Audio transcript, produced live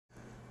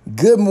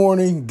Good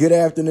morning, good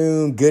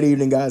afternoon, good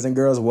evening, guys and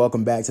girls.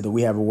 Welcome back to the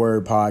We Have a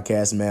Word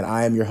podcast, man.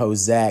 I am your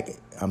host, Zach.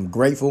 I'm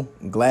grateful.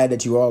 I'm glad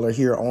that you all are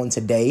here on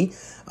today.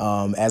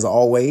 As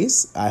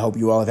always, I hope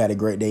you all have had a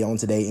great day on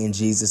today in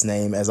Jesus'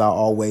 name. As I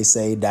always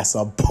say, that's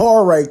a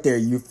bar right there.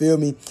 You feel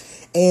me?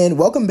 And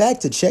welcome back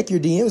to Check Your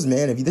DMs,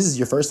 man. If this is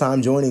your first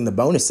time joining the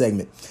bonus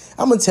segment,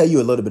 I'm going to tell you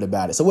a little bit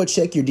about it. So what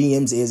Check Your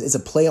DMs is, it's a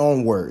play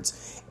on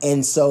words.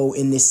 And so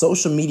in this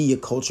social media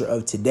culture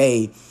of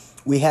today,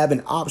 we have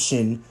an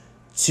option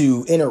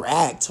to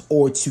interact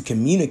or to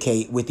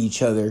communicate with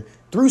each other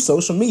through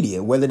social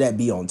media, whether that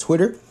be on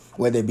Twitter,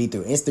 whether it be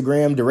through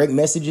Instagram, direct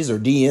messages or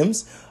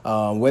DMs,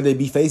 whether it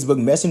be Facebook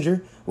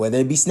Messenger, whether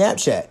it be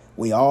Snapchat.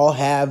 We all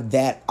have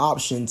that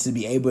option to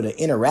be able to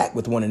interact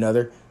with one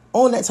another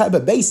on that type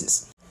of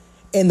basis.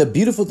 And the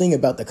beautiful thing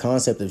about the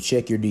concept of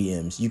check your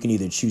DMs, you can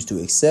either choose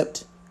to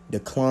accept,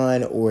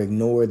 decline, or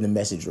ignore the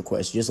message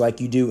request, just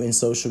like you do in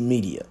social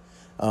media.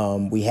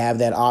 We have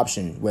that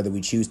option, whether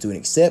we choose to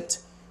accept,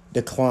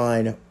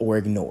 decline, or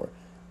ignore.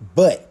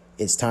 But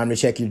it's time to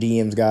check your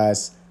DMs,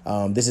 guys.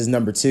 This is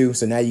number 2.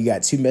 So now you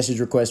got 2 message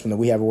requests from the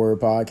We Have a Word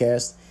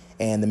podcast.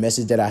 And the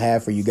message that I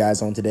have for you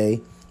guys on today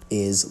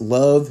is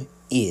love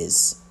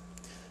is.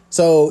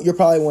 So you're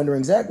probably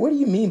wondering, Zach, what do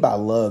you mean by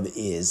love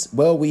is?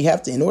 Well, we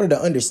have to, in order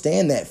to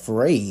understand that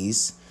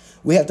phrase,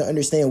 we have to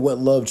understand what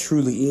love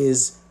truly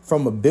is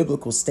from a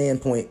biblical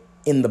standpoint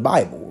in the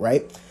Bible,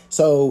 right?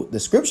 So the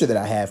scripture that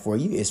I have for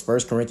you is 1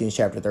 Corinthians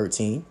chapter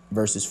 13,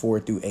 verses 4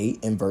 through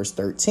 8 and verse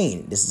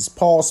 13. This is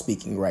Paul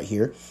speaking right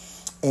here.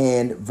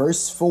 And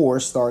verse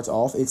 4 starts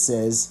off, it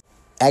says,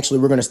 actually,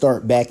 we're going to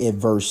start back at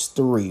verse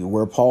 3,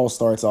 where Paul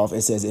starts off.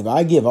 It says, if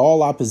I give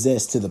all I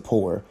possess to the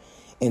poor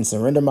and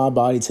surrender my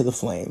body to the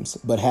flames,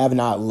 but have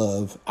not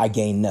love, I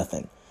gain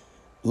nothing.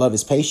 Love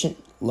is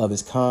patient. Love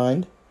is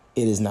kind.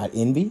 It is not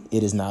envy.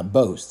 It is not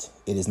boast.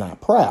 It is not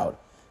proud.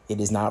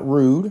 It is not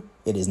rude.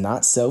 It is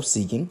not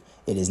self-seeking.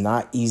 It is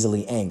not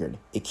easily angered.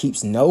 It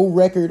keeps no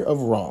record of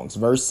wrongs.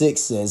 Verse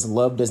 6 says,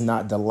 love does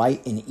not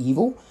delight in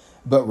evil,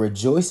 but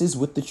rejoices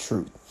with the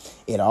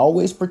truth. It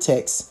always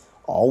protects,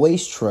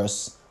 always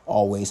trusts,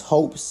 always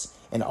hopes,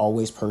 and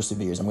always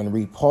perseveres. I'm going to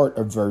read part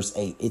of verse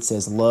 8. It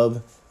says,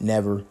 love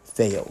never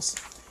fails.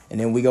 And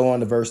then we go on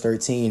to verse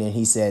 13, and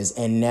he says,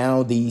 and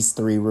now these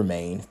 3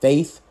 remain,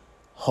 faith,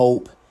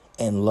 hope,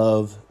 and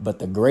love. But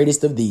the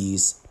greatest of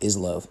these is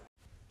love.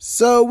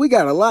 So we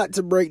got a lot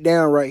to break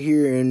down right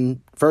here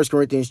in 1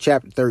 Corinthians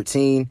chapter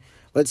 13.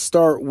 Let's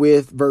start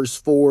with verse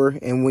 4.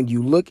 And when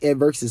you look at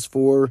verses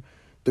 4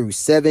 through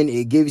 7,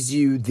 it gives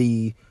you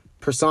the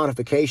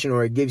personification,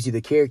 or it gives you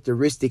the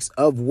characteristics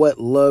of what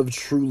love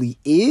truly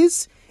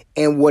is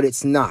and what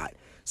it's not.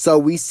 So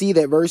we see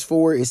that verse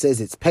 4, it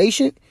says it's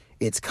patient,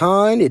 it's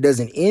kind, it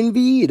doesn't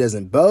envy, it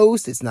doesn't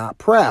boast, it's not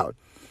proud.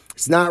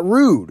 It's not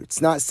rude,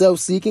 it's not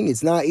self-seeking,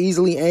 it's not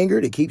easily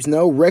angered, it keeps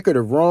no record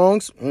of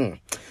wrongs. It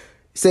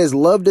says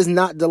love does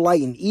not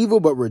delight in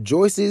evil, but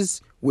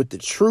rejoices with the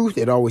truth.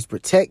 It always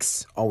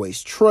protects,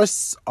 always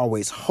trusts,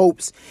 always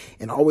hopes,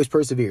 and always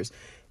perseveres.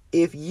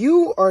 If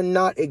you are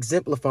not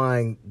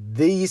exemplifying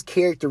these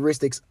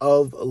characteristics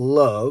of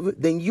love,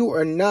 then you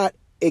are not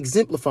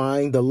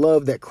exemplifying the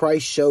love that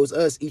Christ shows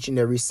us each and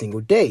every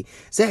single day.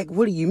 Zach,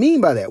 what do you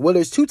mean by that? Well,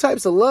 there's 2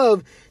 types of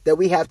love that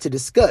we have to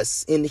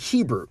discuss in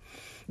Hebrew.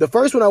 The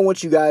first one I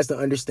want you guys to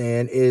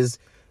understand is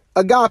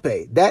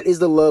agape. That is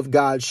the love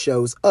God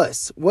shows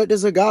us. What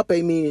does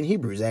agape mean in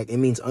Hebrew, Zach? It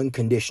means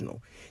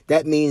unconditional.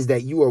 That means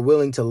that you are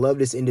willing to love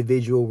this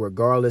individual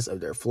regardless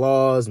of their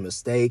flaws,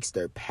 mistakes,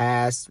 their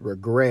past,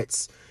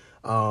 regrets,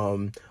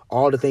 all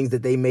the things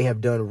that they may have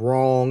done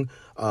wrong,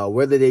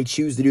 whether they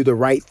choose to do the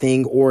right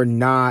thing or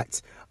not,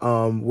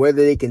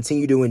 whether they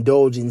continue to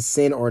indulge in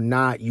sin or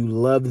not, you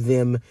love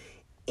them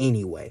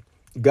anyway.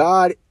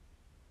 God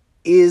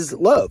is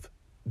love.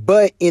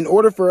 But in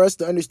order for us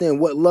to understand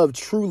what love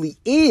truly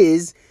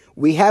is,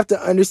 we have to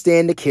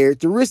understand the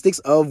characteristics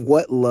of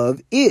what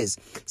love is.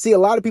 See, a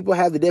lot of people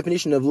have the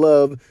definition of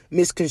love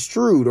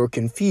misconstrued or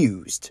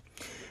confused.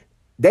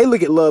 They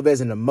look at love as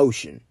an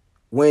emotion,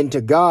 when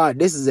to God,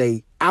 this is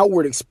an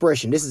outward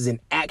expression. This is an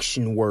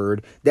action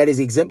word that is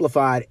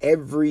exemplified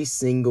every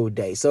single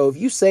day. So if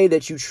you say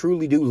that you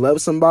truly do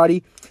love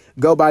somebody,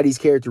 go by these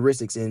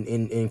characteristics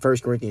in 1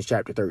 Corinthians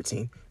chapter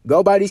 13.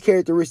 Go by these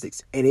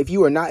characteristics. And if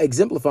you are not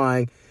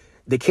exemplifying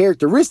the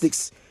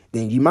characteristics,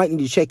 then you might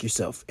need to check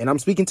yourself. And I'm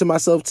speaking to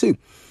myself too.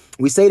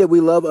 We say that we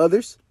love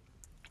others.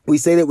 We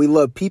say that we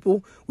love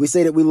people. We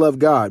say that we love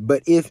God.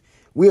 But if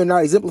we are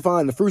not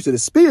exemplifying the fruits of the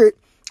Spirit,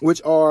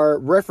 which are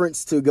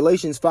referenced to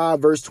Galatians 5,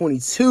 verse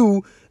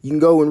 22, you can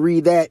go and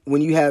read that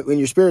when you have in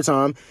your spare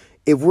time.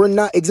 If we're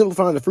not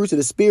exemplifying the fruits of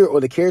the Spirit or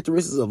the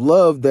characteristics of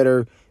love that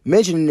are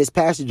mentioned in this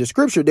passage of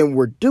scripture, then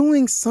we're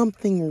doing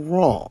something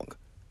wrong.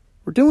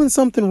 We're doing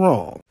something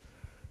wrong.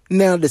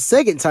 Now, the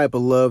second type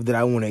of love that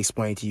I want to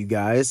explain to you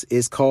guys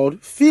is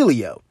called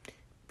phileo,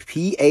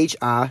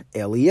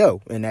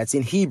 Phileo, and that's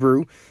in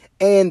Hebrew.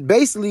 And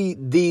basically,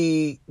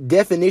 the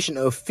definition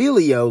of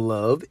filial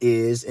love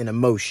is an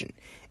emotion.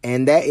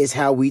 And that is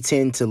how we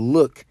tend to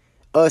look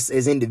us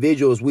as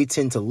individuals, we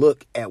tend to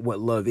look at what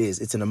love is.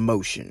 It's an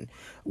emotion.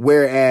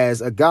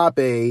 Whereas agape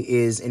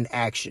is an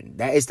action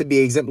that is to be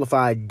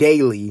exemplified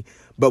daily.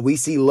 But we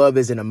see love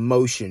as an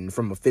emotion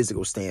from a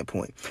physical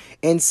standpoint.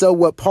 And so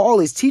what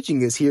Paul is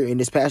teaching us here in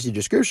this passage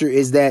of scripture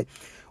is that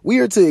we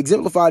are to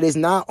exemplify this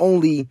not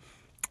only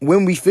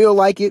when we feel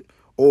like it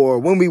or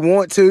when we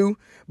want to,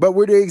 but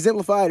we're to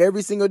exemplify it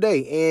every single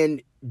day.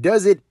 And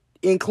does it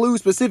include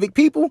specific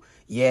people?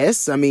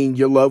 Yes. I mean,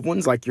 your loved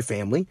ones, like your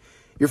family,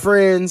 your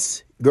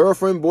friends,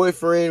 girlfriend,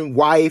 boyfriend,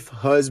 wife,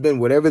 husband,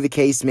 whatever the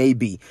case may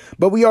be.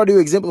 But we are to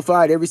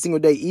exemplify it every single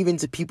day, even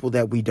to people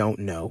that we don't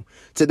know,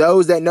 to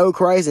those that know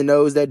Christ and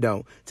those that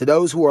don't, to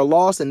those who are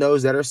lost and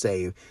those that are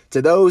saved,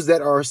 to those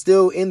that are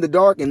still in the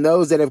dark and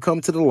those that have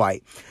come to the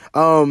light.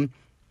 And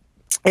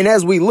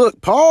as we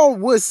look, Paul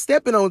was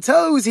stepping on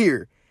toes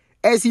here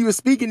as he was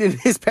speaking in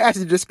this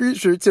passage of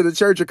scripture to the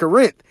church of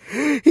Corinth.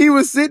 He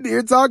was sitting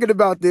here talking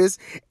about this,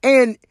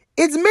 and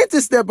it's meant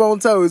to step on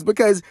toes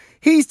because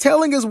he's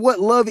telling us what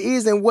love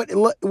is and what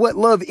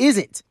love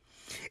isn't.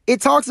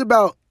 It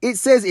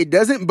says it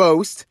doesn't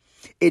boast.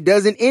 It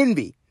doesn't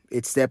envy.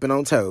 It's stepping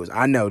on toes.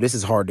 I know this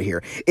is hard to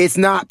hear. It's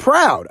not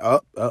proud.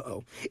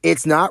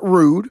 It's not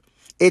rude.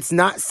 It's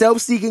not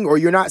self-seeking, or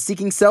you're not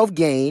seeking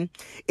self-gain.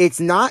 It's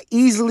not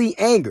easily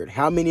angered.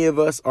 How many of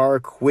us are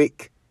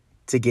quick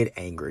to get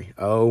angry?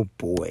 Oh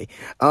boy.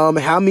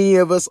 How many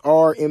of us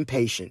are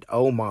impatient?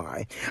 Oh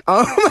my.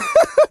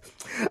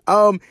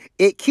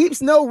 It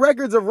keeps no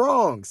records of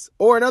wrongs,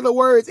 or in other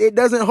words, it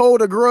doesn't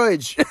hold a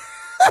grudge.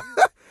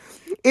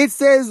 It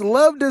says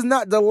love does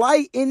not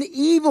delight in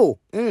evil,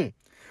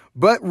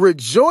 but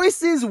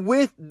rejoices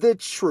with the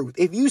truth.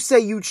 If you say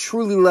you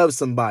truly love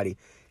somebody,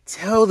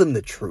 tell them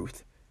the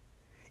truth.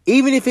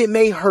 Even if it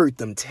may hurt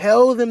them,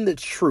 tell them the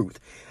truth.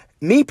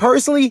 Me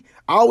personally,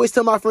 I always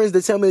tell my friends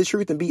to tell me the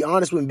truth and be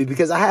honest with me,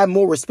 because I have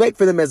more respect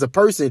for them as a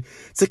person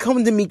to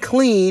come to me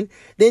clean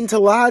than to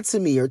lie to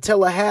me or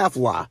tell a half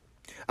lie.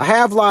 A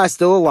half lie is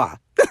still a lie.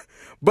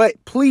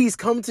 But please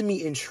come to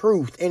me in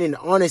truth and in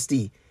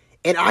honesty.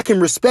 And I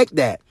can respect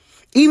that,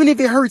 even if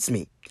it hurts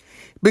me,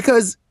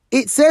 because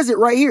it says it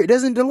right here. It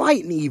doesn't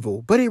delight in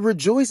evil, but it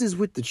rejoices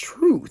with the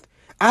truth.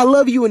 I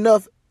love you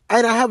enough,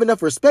 and I have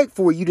enough respect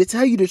for you to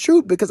tell you the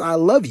truth because I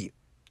love you.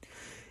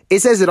 It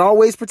says it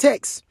always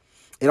protects.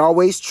 It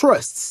always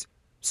trusts.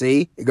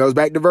 See, it goes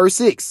back to verse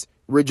 6.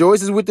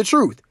 Rejoices with the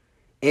truth.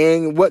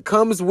 And what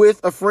comes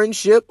with a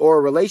friendship or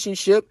a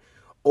relationship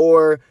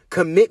or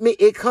commitment,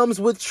 it comes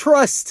with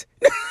trust.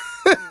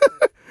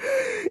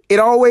 It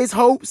always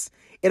hopes.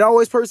 It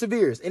always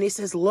perseveres. And it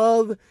says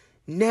love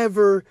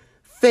never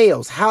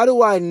fails. How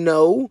do I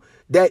know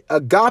that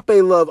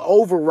agape love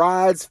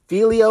overrides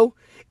phileo?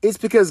 It's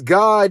because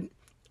God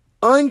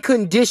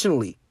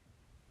unconditionally,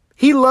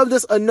 he loved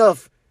us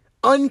enough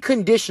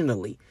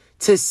unconditionally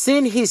to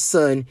send his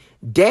son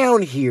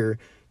down here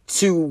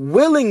to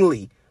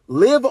willingly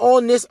live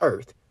on this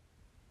earth,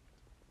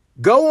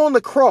 go on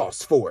the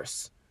cross for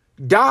us,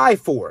 die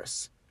for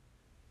us.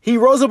 He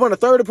rose up on the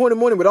third appointed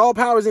morning with all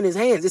powers in his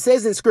hands. It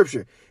says in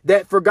scripture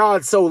that for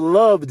God so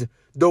loved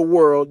the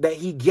world that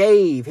he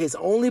gave his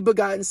only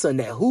begotten son,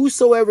 that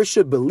whosoever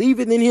should believe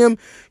in him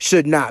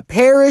should not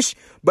perish,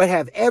 but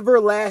have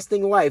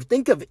everlasting life.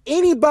 Think of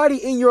anybody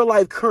in your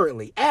life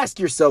currently. Ask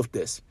yourself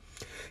this.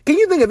 Can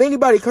you think of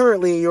anybody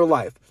currently in your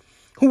life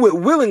who would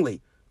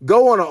willingly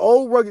go on an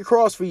old rugged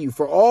cross for you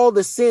for all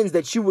the sins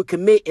that you would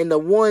commit and the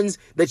ones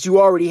that you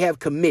already have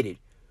committed?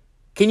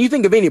 Can you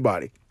think of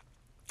anybody?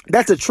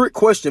 That's a trick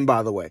question,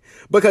 by the way,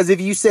 because if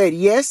you said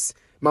yes,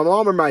 my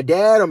mom or my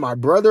dad or my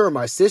brother or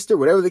my sister,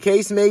 whatever the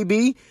case may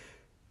be,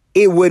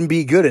 it wouldn't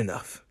be good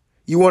enough.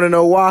 You want to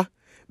know why?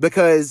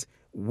 Because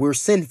we're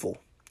sinful.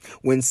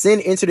 When sin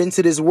entered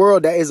into this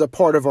world, that is a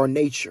part of our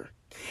nature.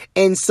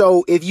 And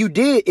so if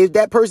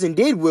that person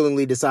did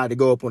willingly decide to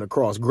go up on a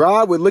cross,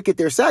 God would look at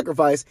their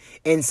sacrifice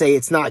and say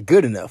it's not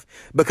good enough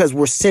because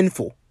we're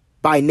sinful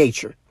by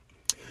nature.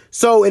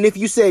 So, and if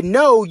you said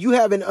no, you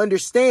have an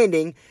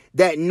understanding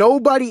that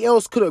nobody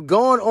else could have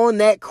gone on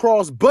that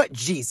cross but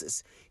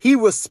Jesus. He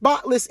was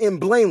spotless and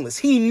blameless.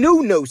 He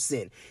knew no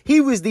sin.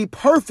 He was the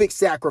perfect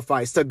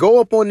sacrifice to go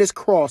up on this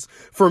cross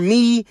for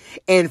me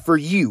and for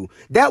you.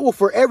 That will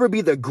forever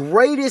be the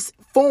greatest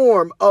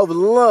form of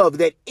love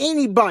that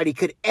anybody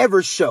could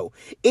ever show.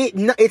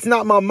 It's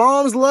not my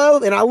mom's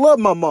love, and I love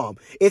my mom.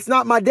 It's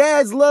not my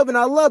dad's love, and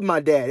I love my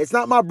dad. It's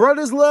not my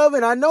brother's love,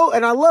 and I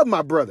love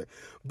my brother.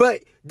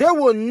 But there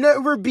will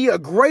never be a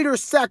greater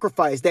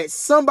sacrifice that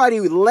somebody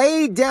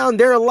laid down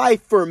their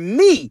life for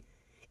me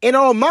and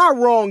all my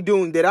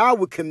wrongdoing that I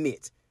would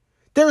commit.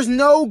 There's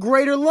no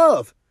greater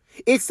love.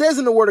 It says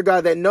in the word of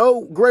God that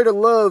no greater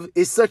love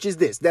is such as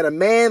this, that a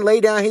man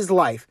lay down his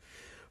life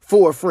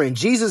for a friend.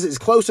 Jesus is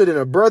closer than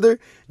a brother.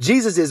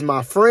 Jesus is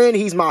my friend.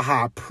 He's my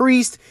high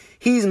priest.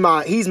 He's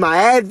my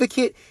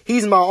advocate.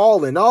 He's my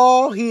all in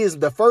all. He is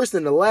the first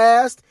and the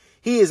last.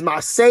 He is my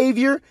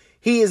savior.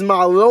 He is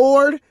my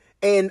Lord.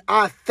 And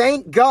I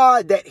thank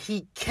God that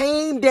he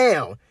came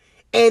down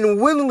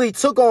and willingly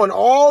took on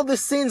all the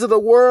sins of the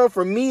world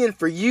for me and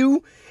for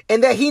you.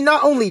 And that he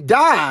not only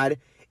died,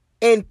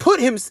 and put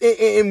him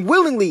and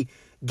willingly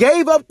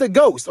gave up the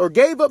ghost or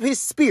gave up his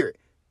spirit,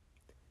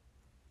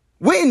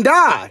 went and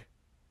died,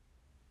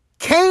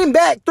 came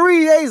back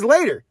 3 days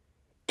later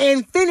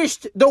and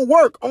finished the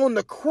work on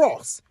the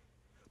cross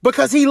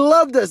because he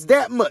loved us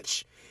that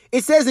much.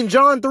 It says in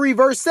John 3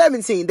 verse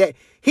 17 that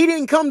he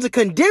didn't come to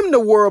condemn the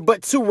world,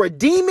 but to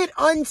redeem it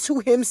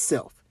unto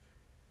himself.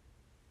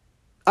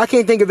 I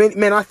can't think of any,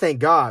 man. I thank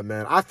God,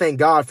 man. I thank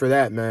God for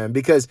that, man,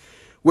 because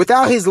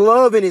without his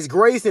love and his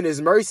grace and his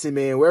mercy,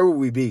 man, where would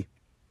we be?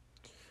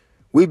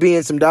 We'd be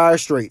in some dire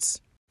straits.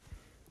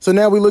 So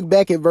now we look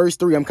back at verse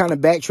 3. I'm kind of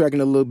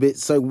backtracking a little bit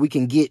so we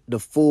can get the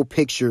full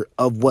picture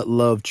of what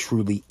love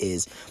truly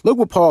is. Look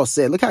what Paul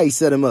said. Look how he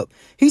set him up.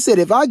 He said,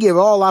 if I give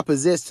all I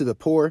possess to the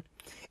poor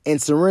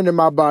and surrender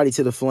my body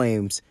to the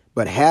flames,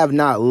 but have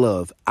not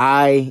love,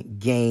 I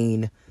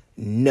gain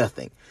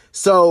nothing.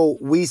 So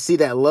we see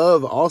that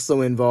love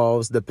also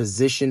involves the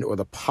position or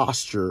the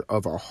posture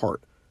of our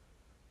heart.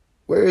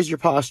 Where is your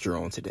posture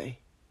on today?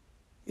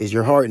 Is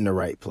your heart in the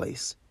right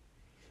place?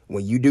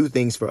 When you do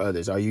things for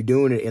others, are you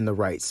doing it in the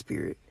right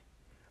spirit?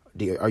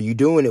 Are you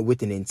doing it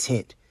with an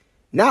intent,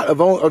 not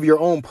of your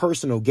own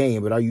personal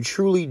gain, but are you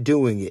truly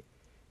doing it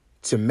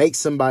to make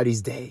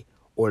somebody's day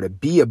or to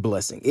be a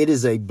blessing? It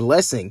is a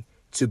blessing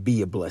to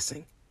be a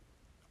blessing.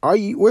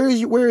 Where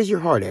is your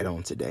heart at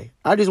on today?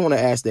 I just want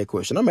to ask that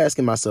question. I'm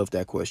asking myself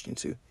that question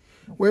too.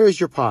 Where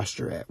is your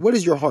posture at? What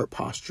does your heart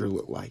posture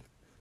look like?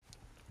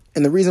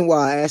 And the reason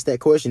why I asked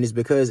that question is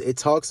because it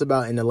talks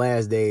about in the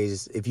last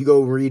days, if you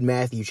go read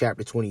Matthew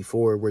chapter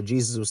 24, where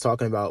Jesus was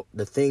talking about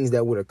the things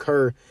that would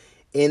occur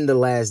in the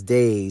last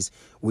days,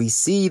 we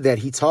see that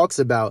he talks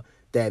about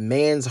that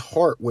man's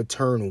heart would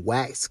turn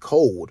wax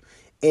cold.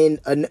 And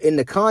in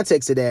the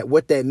context of that,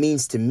 what that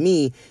means to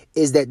me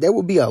is that there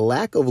will be a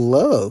lack of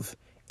love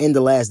in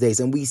the last days.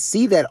 And we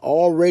see that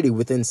already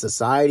within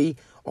society.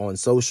 On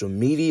social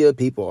media,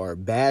 people are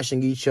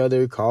bashing each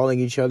other, calling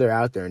each other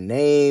out their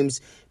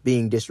names,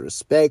 being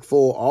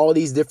disrespectful, all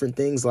these different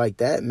things like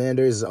that, man.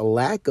 There's a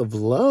lack of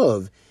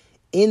love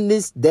in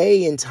this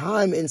day and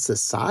time in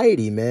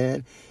society,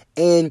 man.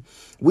 And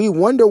we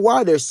wonder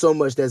why there's so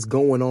much that's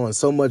going on,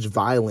 so much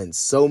violence,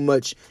 so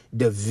much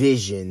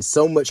division,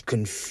 so much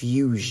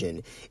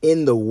confusion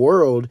in the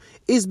world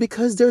is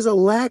because there's a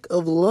lack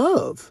of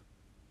love.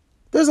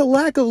 There's a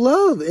lack of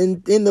love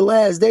in the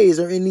last days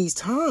or in these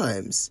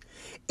times.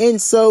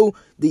 And so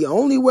the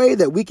only way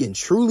that we can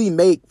truly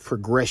make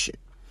progression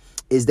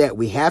is that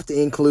we have to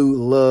include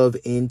love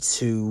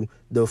into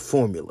the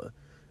formula.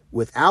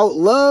 Without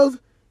love,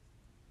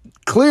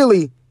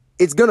 clearly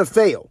it's going to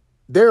fail.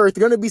 There are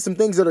going to be some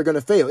things that are going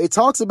to fail. It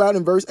talks about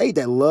in verse 8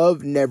 that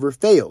love never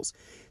fails.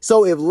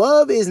 So if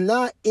love is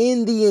not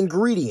in the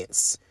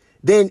ingredients,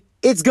 then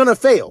it's going to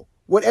fail.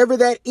 Whatever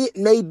that it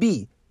may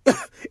be,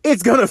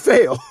 it's going to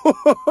fail.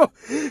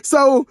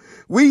 So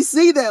we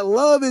see that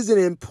love is an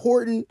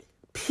important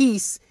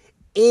piece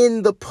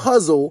in the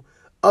puzzle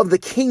of the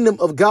kingdom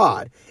of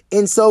God.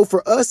 And so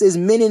for us as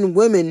men and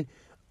women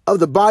of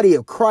the body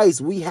of Christ,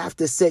 we have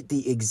to set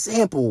the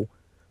example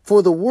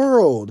for the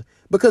world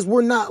because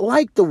we're not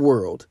like the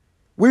world.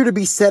 We're to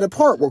be set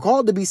apart. We're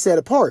called to be set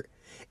apart.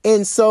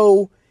 And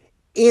so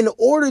in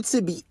order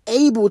to be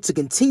able to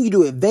continue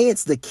to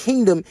advance the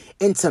kingdom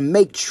and to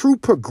make true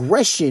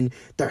progression,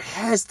 there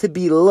has to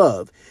be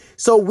love.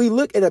 So we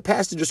look at a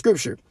passage of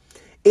scripture.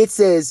 It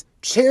says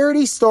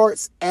charity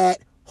starts at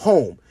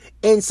home.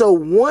 And so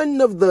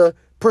one of the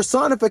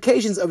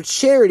personifications of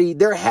charity,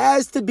 there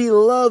has to be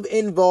love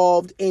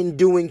involved in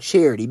doing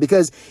charity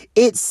because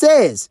it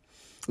says,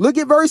 look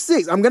at verse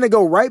 6. I'm going to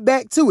go right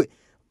back to it.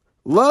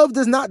 Love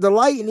does not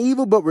delight in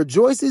evil, but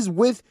rejoices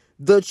with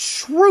the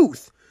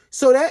truth.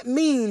 So that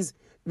means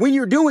when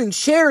you're doing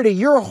charity,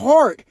 your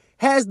heart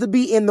has to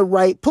be in the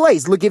right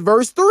place. Look at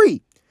verse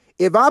 3.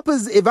 If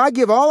I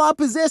give all I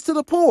possess to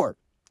the poor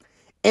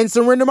and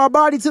surrender my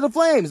body to the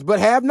flames, but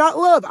have not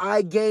love,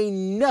 I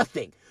gain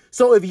nothing.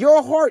 So if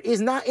your heart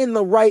is not in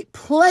the right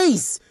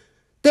place,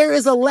 there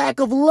is a lack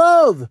of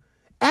love.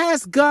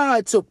 Ask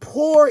God to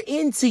pour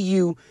into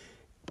you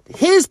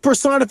his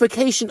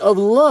personification of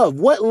love,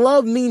 what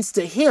love means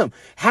to him,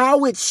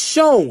 how it's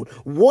shown,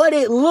 what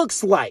it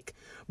looks like,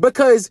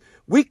 because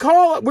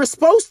we're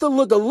supposed to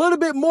look a little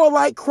bit more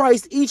like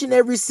Christ each and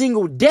every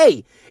single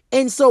day.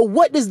 And so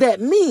what does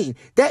that mean?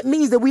 That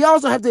means that we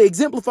also have to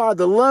exemplify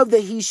the love that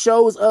he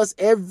shows us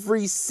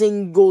every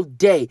single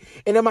day.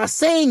 And am I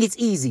saying it's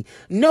easy?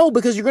 No,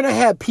 because you're going to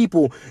have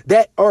people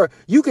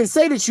you can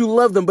say that you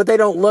love them, but they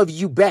don't love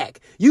you back.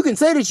 You can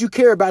say that you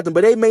care about them,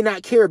 but they may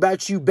not care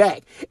about you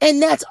back.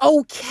 And that's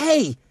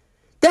okay.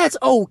 That's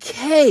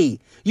okay.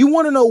 You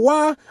want to know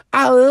why?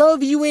 I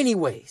love you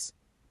anyways.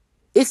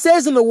 It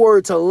says in the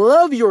word to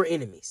love your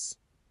enemies.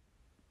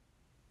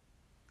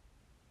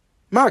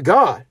 My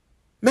God.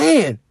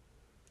 Man,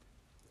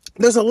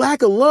 there's a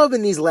lack of love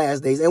in these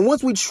last days. And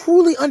once we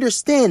truly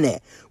understand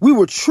that, we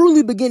will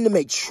truly begin to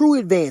make true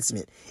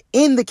advancement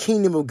in the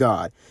kingdom of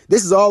God.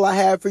 This is all I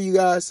have for you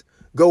guys.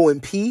 Go in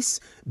peace.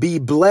 Be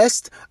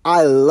blessed.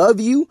 I love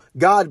you.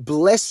 God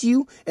bless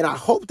you. And I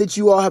hope that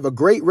you all have a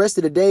great rest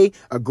of the day,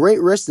 a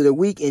great rest of the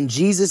week. In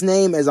Jesus'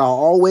 name, as I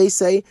always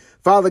say,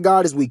 Father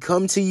God, as we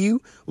come to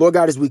you, Lord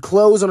God, as we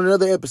close on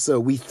another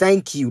episode, we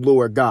thank you,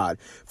 Lord God,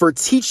 for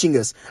teaching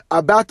us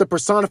about the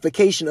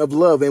personification of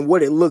love and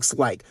what it looks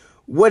like.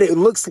 What it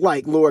looks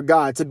like, Lord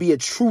God, to be a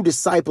true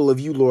disciple of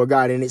you, Lord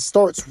God. And it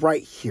starts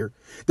right here.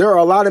 There are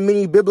a lot of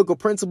many biblical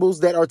principles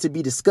that are to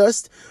be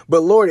discussed, but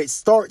Lord, it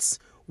starts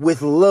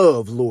with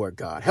love, Lord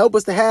God. Help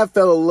us to have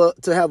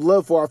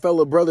love for our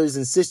fellow brothers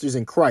and sisters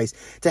in Christ,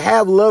 to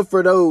have love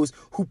for those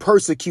who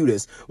persecute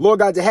us, Lord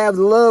God, to have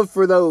love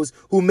for those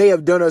who may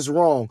have done us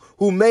wrong,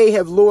 who may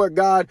have, Lord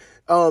God,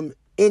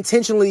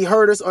 intentionally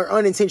hurt us or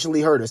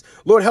unintentionally hurt us.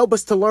 Lord, help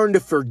us to learn to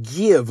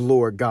forgive,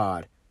 Lord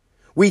God.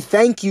 We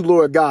thank you,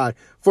 Lord God,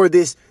 for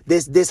this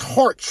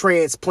heart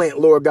transplant,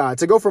 Lord God,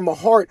 to go from a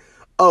heart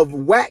of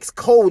wax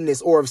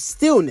coldness or of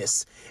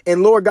stillness,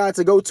 and Lord God,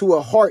 to go to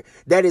a heart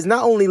that is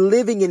not only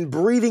living and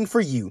breathing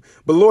for you,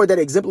 but Lord, that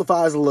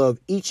exemplifies love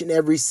each and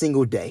every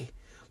single day.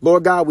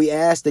 Lord God, we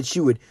ask that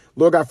you would,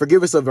 Lord God,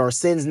 forgive us of our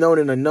sins known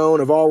and unknown,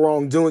 of all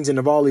wrongdoings and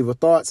of all evil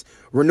thoughts,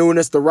 renewing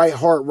us the right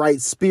heart,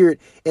 right spirit,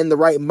 and the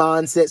right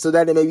mindset so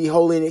that it may be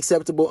holy and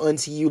acceptable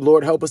unto you.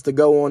 Lord, help us to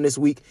go on this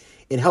week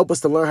and help us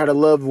to learn how to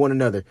love one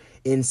another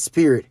in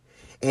spirit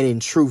and in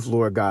truth,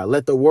 Lord God.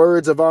 Let the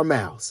words of our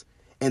mouths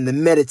and the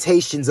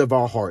meditations of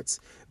our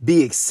hearts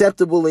be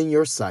acceptable in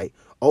your sight.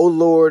 O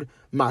Lord,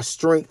 my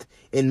strength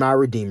and my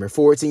redeemer.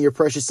 For it's in your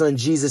precious son,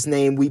 Jesus'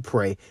 name we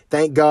pray.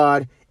 Thank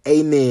God.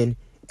 Amen.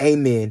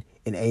 Amen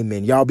and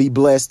amen. Y'all be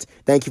blessed.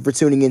 Thank you for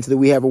tuning into the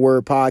We Have a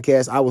Word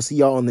podcast. I will see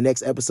y'all on the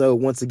next episode.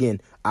 Once again,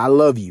 I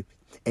love you.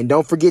 And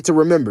don't forget to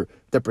remember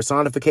the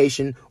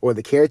personification or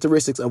the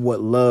characteristics of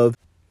what love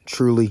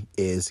truly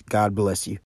is. God bless you.